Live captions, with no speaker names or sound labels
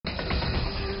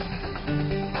On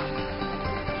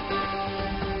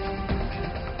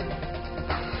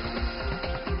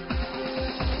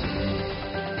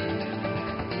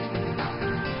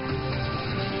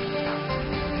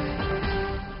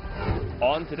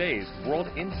today's World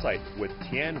Insight with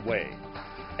Tian Wei,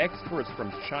 experts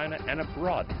from China and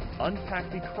abroad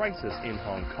unpack the crisis in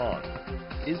Hong Kong.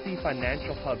 Is the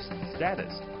financial hub's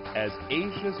status as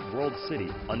Asia's world city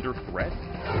under threat?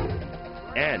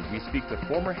 And we speak to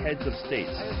former heads of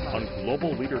states on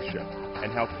global leadership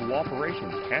and how cooperation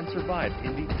can survive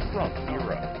in the Trump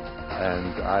era.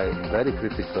 And I'm very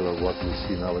critical of what we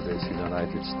see nowadays in the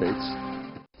United States.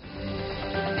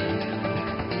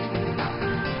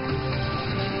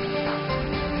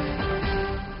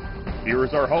 Here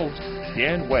is our host,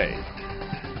 Tian Wei.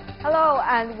 Hello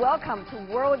and welcome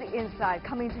to World Insight,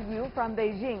 coming to you from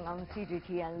Beijing on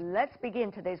CGTN. Let's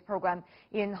begin today's program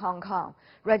in Hong Kong.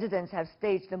 Residents have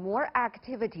staged more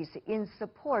activities in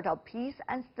support of peace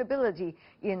and stability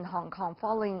in Hong Kong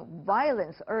following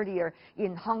violence earlier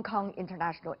in Hong Kong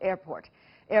International Airport.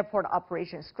 Airport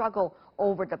operations struggle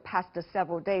over the past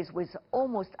several days with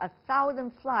almost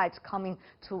 1,000 flights coming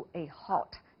to a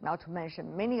halt, not to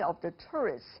mention many of the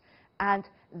tourists and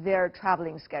their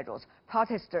traveling schedules.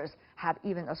 Protesters have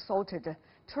even assaulted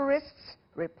tourists,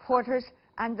 reporters,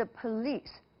 and the police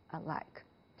alike.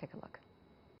 Take a look.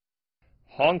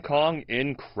 Hong Kong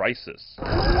in crisis.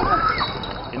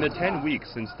 In the 10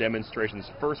 weeks since demonstrations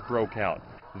first broke out,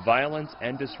 violence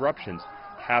and disruptions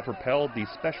have propelled the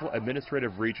Special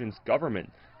Administrative Region's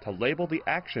government to label the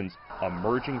actions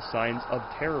emerging signs of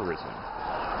terrorism.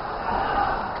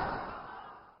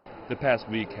 The past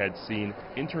week had seen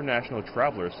international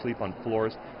travelers sleep on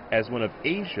floors as one of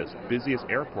Asia's busiest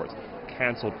airports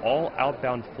canceled all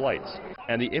outbound flights,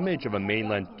 and the image of a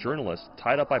mainland journalist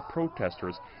tied up by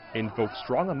protesters invoked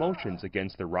strong emotions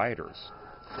against the rioters.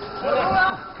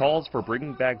 Calls for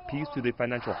bringing back peace to the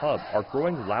financial hub are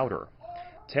growing louder.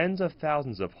 Tens of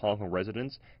thousands of Hong Kong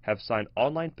residents have signed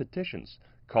online petitions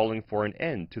calling for an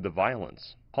end to the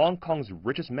violence. Hong Kong's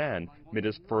richest man made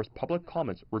his first public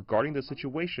comments regarding the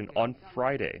situation on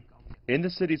Friday. In the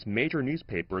city's major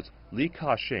newspapers, Li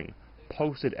Ka-shing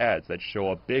posted ads that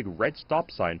show a big red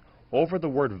stop sign over the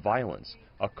word violence,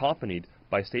 accompanied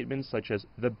by statements such as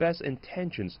 "the best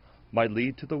intentions might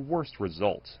lead to the worst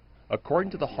results."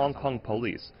 According to the Hong Kong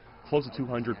police, close to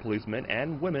 200 policemen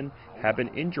and women have been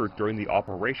injured during the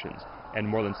operations, and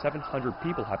more than 700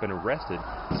 people have been arrested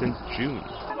since June.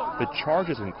 The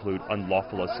charges include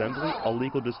unlawful assembly,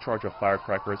 illegal discharge of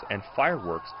firecrackers and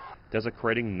fireworks,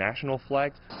 desecrating national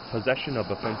flags, possession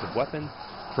of offensive weapons,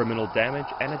 criminal damage,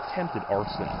 and attempted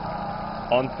arson.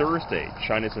 On Thursday,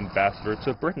 China's ambassador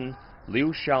to Britain,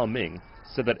 Liu Xiaoming,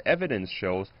 said that evidence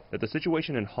shows that the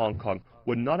situation in Hong Kong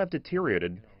would not have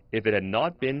deteriorated if it had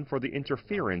not been for the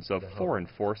interference of foreign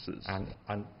forces.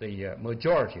 And the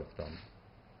majority of them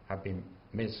have been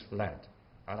misled.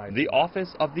 The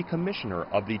Office of the Commissioner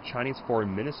of the Chinese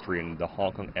Foreign Ministry and the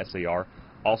Hong Kong SAR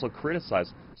also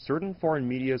criticized certain foreign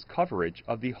media's coverage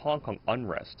of the Hong Kong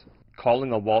unrest,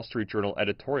 calling a Wall Street Journal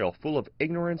editorial full of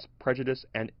ignorance, prejudice,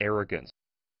 and arrogance.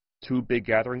 Two big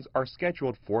gatherings are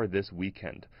scheduled for this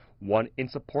weekend, one in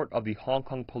support of the Hong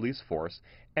Kong police force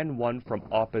and one from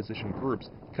opposition groups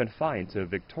confined to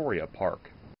Victoria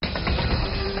Park.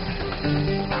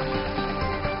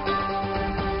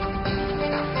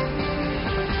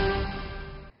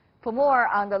 For more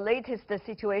on the latest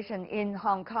situation in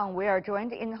Hong Kong, we are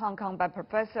joined in Hong Kong by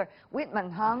Professor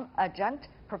Whitman Hung, adjunct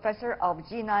professor of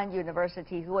Jinan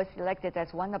University, who was selected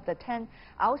as one of the 10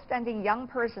 outstanding young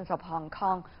persons of Hong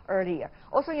Kong earlier.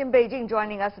 Also in Beijing,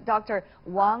 joining us, Dr.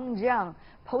 Wang Jiang,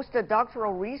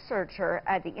 postdoctoral researcher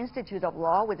at the Institute of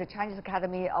Law with the Chinese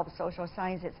Academy of Social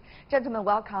Sciences. Gentlemen,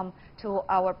 welcome to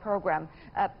our program.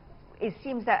 It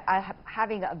seems that I'm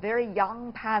having a very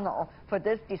young panel for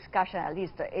this discussion. At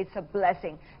least it's a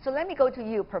blessing. So let me go to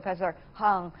you, Professor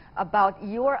Hung, about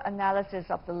your analysis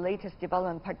of the latest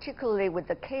development, particularly with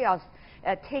the chaos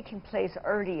taking place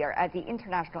earlier at the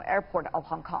International Airport of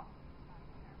Hong Kong.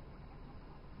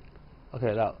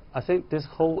 Okay, now, I think this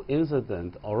whole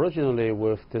incident originally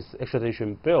with this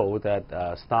extradition bill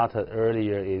that started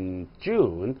earlier in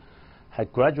June had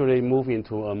gradually moved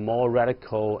into a more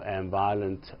radical and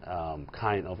violent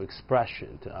kind of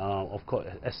expression. Of course,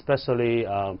 especially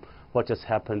what just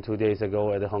happened 2 days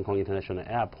ago at the Hong Kong International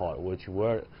Airport, which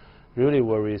really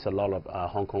worries a lot of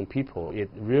Hong Kong people. It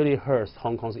really hurts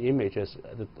Hong Kong's image as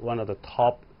one of the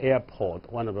top airport,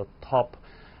 one of the top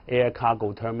air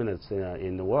cargo terminals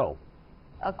in the world.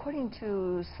 According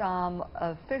to some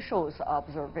officials'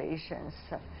 observations,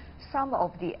 some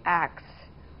of the acts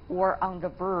or on the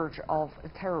verge of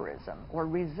terrorism or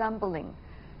resembling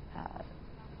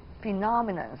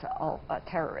phenomena of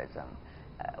terrorism.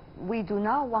 We do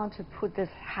not want to put this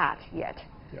hat yet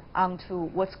onto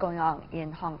what's going on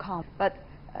in Hong Kong. But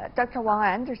Dr. Wang,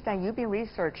 I understand you've been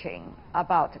researching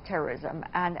about terrorism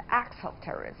and acts of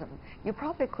terrorism. You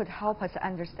probably could help us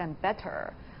understand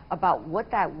better about what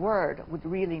that word would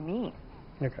really mean.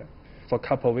 Okay. For a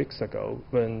couple of weeks ago,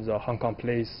 when the Hong Kong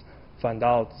police found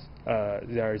out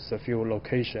there is a few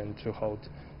locations to hold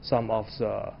some of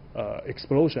the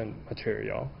explosion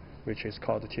material, which is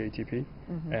called TATP,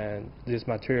 and this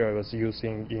material was used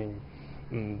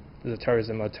in the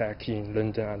terrorism attack in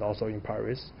London and also in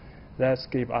Paris. That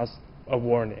gave us a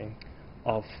warning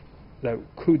of that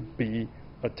could be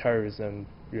a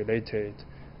terrorism-related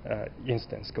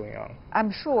instance going on.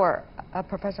 I'm sure,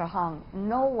 Professor Hong,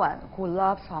 no one who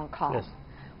loves Hong Kong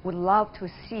would love to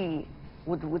see,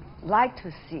 would like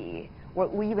to see,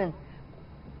 or even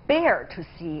bear to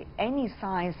see any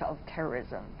signs of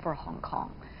terrorism for Hong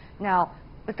Kong. Now,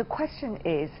 but the question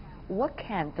is, what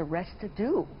can the rest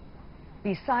do?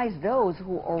 Besides those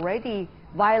who already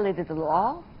violated the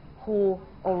law, who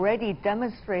already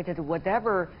demonstrated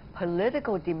whatever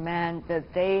political demand that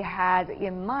they had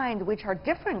in mind, which are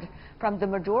different from the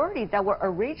majority that were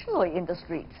originally in the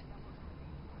streets.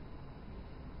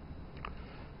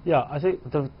 Yeah, I think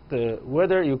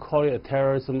whether you call it a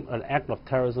terrorism, an act of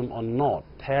terrorism or not,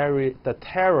 the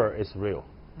terror is real.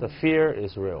 The fear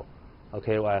is real.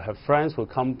 Okay, well, I have friends who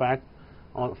come back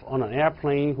on an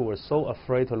airplane who were so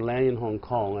afraid to land in Hong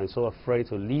Kong and so afraid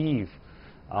to leave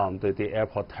the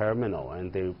airport terminal,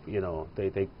 and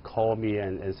they call me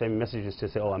and send messages to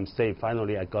say, oh, I'm safe,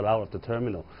 finally I got out of the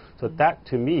terminal. So that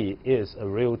to me is a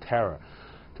real terror.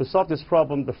 To solve this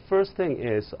problem, the first thing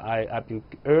is I've been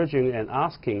urging and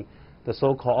asking the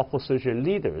so-called opposition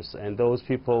leaders and those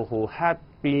people who had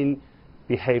been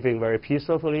behaving very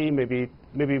peacefully, maybe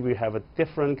we have a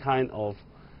different kind of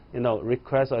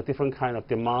request or a different kind of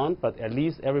demand, but at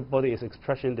least everybody is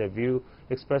expressing their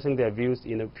views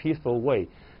in a peaceful way.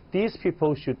 These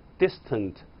people should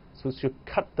should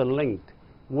cut the link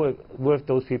with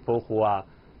those people who are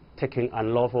taking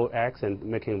unlawful acts and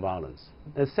making violence.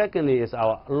 And secondly is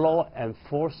our law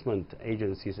enforcement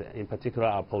agencies, in particular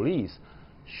our police,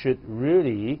 should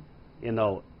really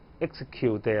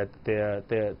execute their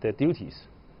duties.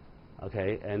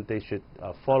 Okay, and they should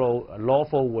follow a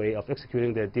lawful way of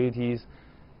executing their duties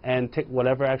and take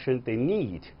whatever action they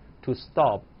need to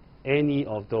stop any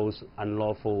of those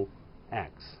unlawful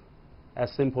acts.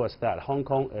 As simple as that. Hong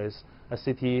Kong is a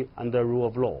city under rule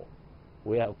of law.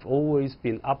 We have always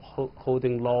been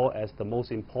upholding law as the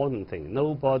most important thing.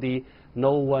 Nobody,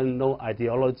 no one, no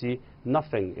ideology,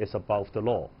 nothing is above the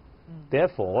law.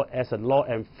 Therefore, as a law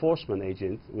enforcement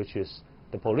agent, which is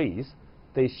the police,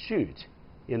 they should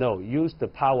use the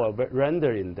power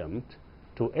rendering them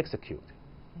to execute.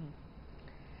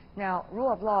 Now, rule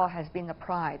of law has been the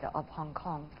pride of Hong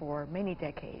Kong for many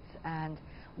decades, and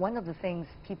one of the things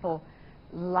people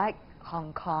like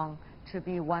Hong Kong to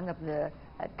be one of the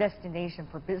destination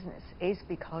for business is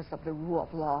because of the rule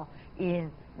of law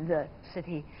in the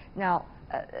city. Now,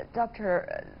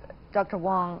 Dr.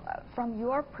 Wang, from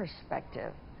your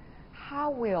perspective, how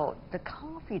will the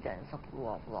confidence of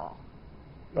rule of law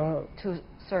to a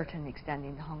certain extent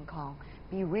in Hong Kong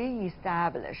be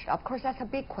re-established? Of course, that's a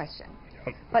big question.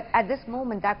 But at this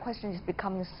moment, that question is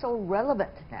becoming so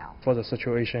relevant now. For the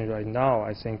situation right now,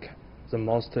 I think the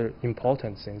most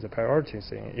important thing, the priority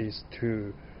thing, is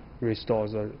to restore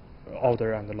the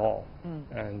order and the law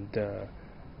and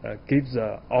give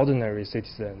the ordinary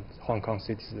citizens, Hong Kong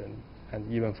citizens,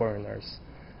 and even foreigners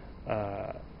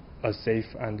a safe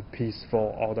and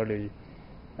peaceful, orderly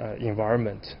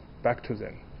environment back to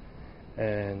them.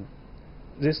 And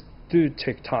this do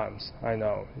take time, I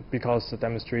know, because the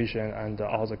demonstration and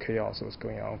all the chaos was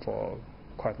going on for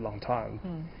quite a long time.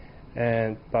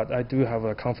 But I do have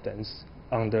a confidence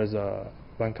under the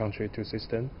one country, two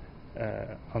system,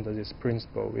 under this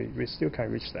principle, we still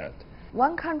can reach that.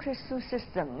 One country, two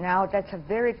system, now that's a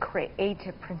very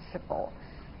creative principle.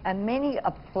 And many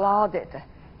applauded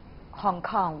Hong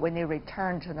Kong when they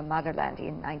returned to the motherland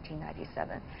in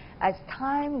 1997. As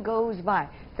time goes by,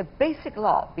 the basic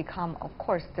law become, of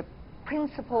course, the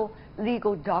principal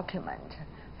legal document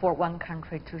for one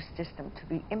country, two system to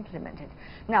be implemented.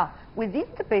 Now, within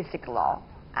the basic law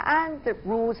and the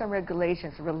rules and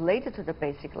regulations related to the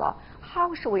basic law,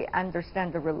 how should we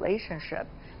understand the relationship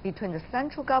between the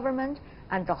central government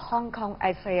and the Hong Kong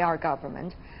SAR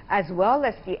government, as well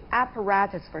as the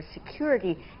apparatus for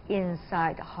security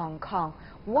inside Hong Kong?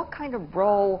 What kind of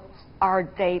role are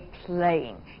they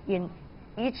playing in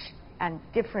each and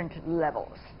different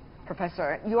levels.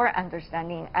 Professor, your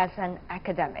understanding as an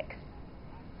academic.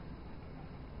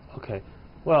 Okay.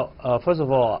 Well, first of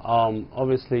all,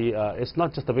 obviously, it's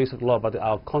not just the basic law, but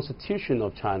our Constitution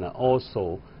of China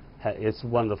also is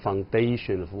one of the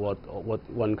foundations of what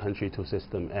one country, two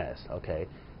system is. Okay,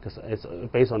 because it's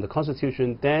based on the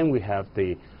Constitution. Then we have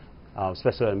the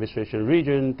special administration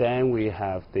region. Then we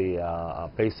have the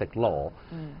basic law.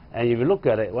 And if you look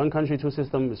at it, one country, two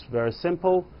system is very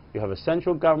simple. You have a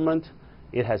central government.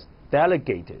 It has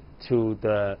delegated to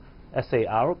the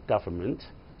SAR government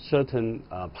certain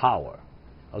power,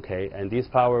 okay, and these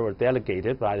power were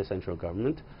delegated by the central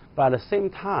government. But at the same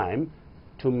time,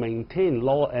 to maintain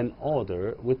law and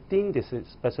order within this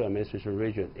special administration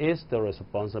region is the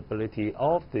responsibility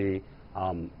of the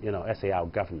SAR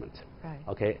government, Right.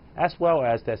 okay, as well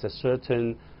as there's a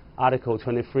certain Article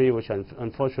 23, which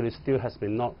unfortunately still has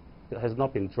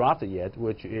not been drafted yet,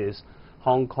 which is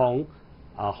Hong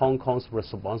Kong's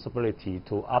responsibility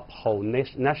to uphold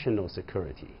national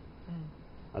security.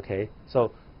 Okay,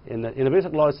 so in the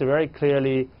basic law, it's very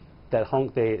clearly that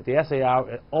the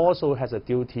SAR also has a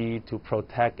duty to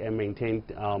protect and maintain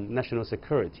national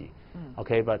security.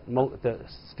 Okay, but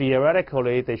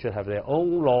theoretically, they should have their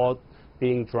own law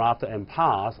being drafted and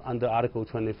passed under Article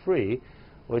 23,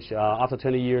 which after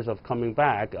 20 years of coming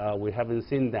back, we haven't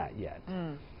seen that yet.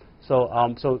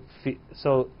 So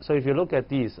if you look at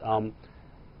these,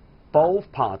 both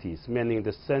parties, meaning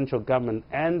the central government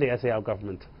and the SAR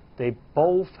government, they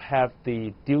both have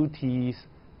the duties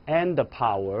and the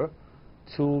power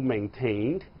to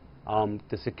maintain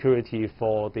the security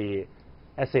for the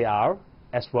SAR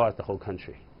as well as the whole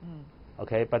country.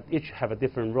 Okay, but each have a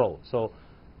different role. So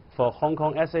for Hong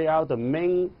Kong SAR, the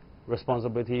main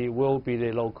responsibility will be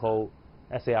the local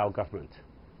SAR government.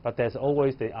 But there's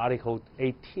always the Article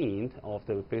 18 of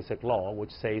the basic law,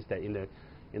 which says that in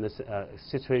the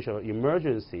situation of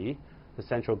emergency, the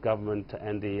central government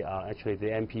and actually the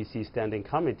NPC standing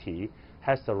committee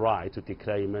has the right to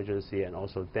declare emergency, and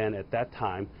also then at that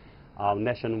time,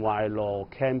 nationwide law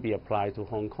can be applied to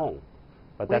Hong Kong.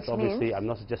 But that's obviously, I'm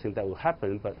not suggesting that will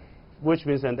happen, but which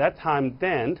means at that time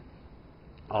then,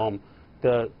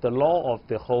 the law of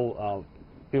the whole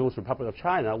People's Republic of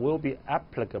China will be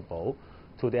applicable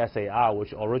to the SAR,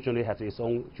 which originally has its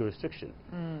own jurisdiction.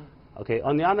 Okay.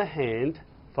 On the other hand,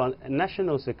 for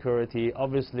national security,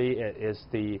 obviously it is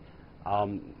the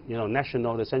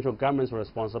the central government's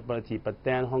responsibility, but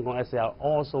then Hong Kong SAR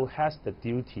also has the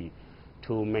duty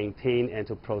to maintain and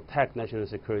to protect national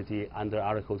security under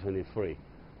Article 23.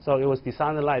 So it was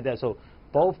designed like that. So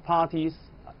both parties,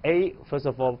 first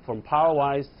of all, from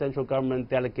power-wise, central government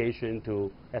delegation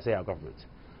to SAR government.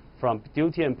 From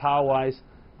duty and power-wise,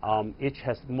 each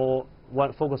has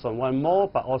focus on one more,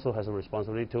 but also has a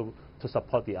responsibility to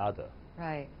support the other.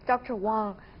 Right. Dr.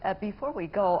 Wang, before we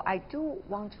go, I do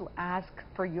want to ask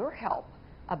for your help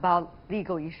about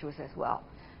legal issues as well.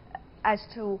 As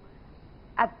to,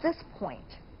 at this point,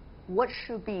 what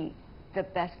should be the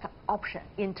best option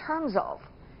in terms of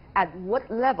at what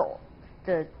level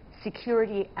the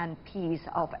security and peace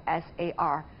of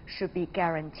SAR should be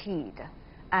guaranteed,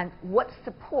 and what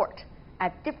support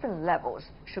at different levels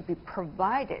should be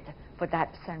provided for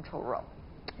that central role?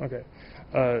 Okay,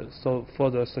 so for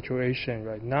the situation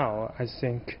right now, I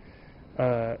think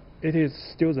it is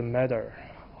still the matter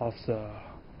of the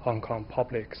Hong Kong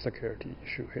public security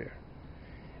issue here.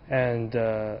 And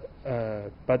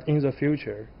but in the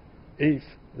future, if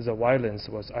the violence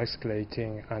was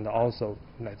escalating and also,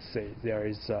 let's say, there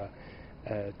is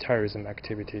terrorism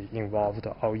activity involved,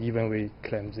 or even we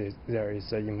claim there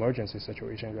is an emergency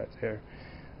situation right there,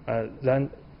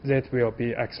 then that will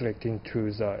be escalating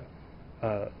to the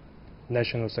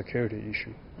national security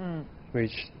issue,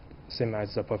 which, same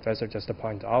as the professor just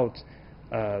pointed out,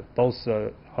 both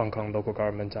the Hong Kong local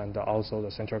government and also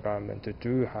the central government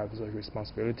do have the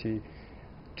responsibility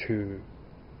to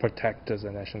protect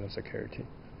the national security.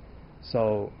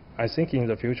 So I think in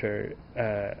the future,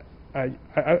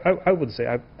 I would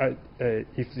say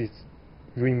if it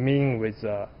remain with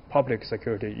the public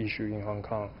security issue in Hong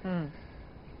Kong,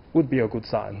 would be a good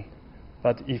sign.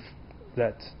 But if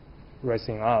that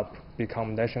rising up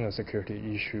become national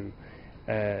security issue,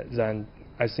 then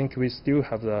I think we still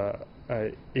have the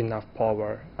enough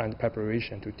power and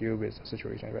preparation to deal with the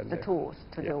situation right there. The tools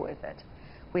to deal with it.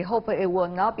 We hope it will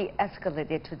not be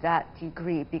escalated to that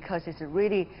degree, because it's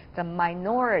really the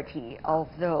minority of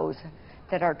those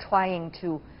that are trying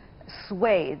to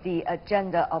sway the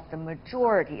agenda of the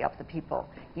majority of the people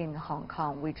in Hong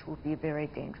Kong, which would be very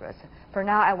dangerous. For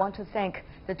now, I want to thank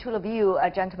the two of you,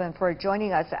 gentlemen, for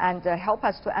joining us and help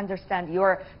us to understand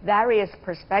your various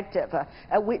perspectives,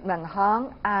 Whitman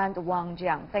Hung and Wang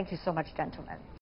Jiang. Thank you so much, gentlemen.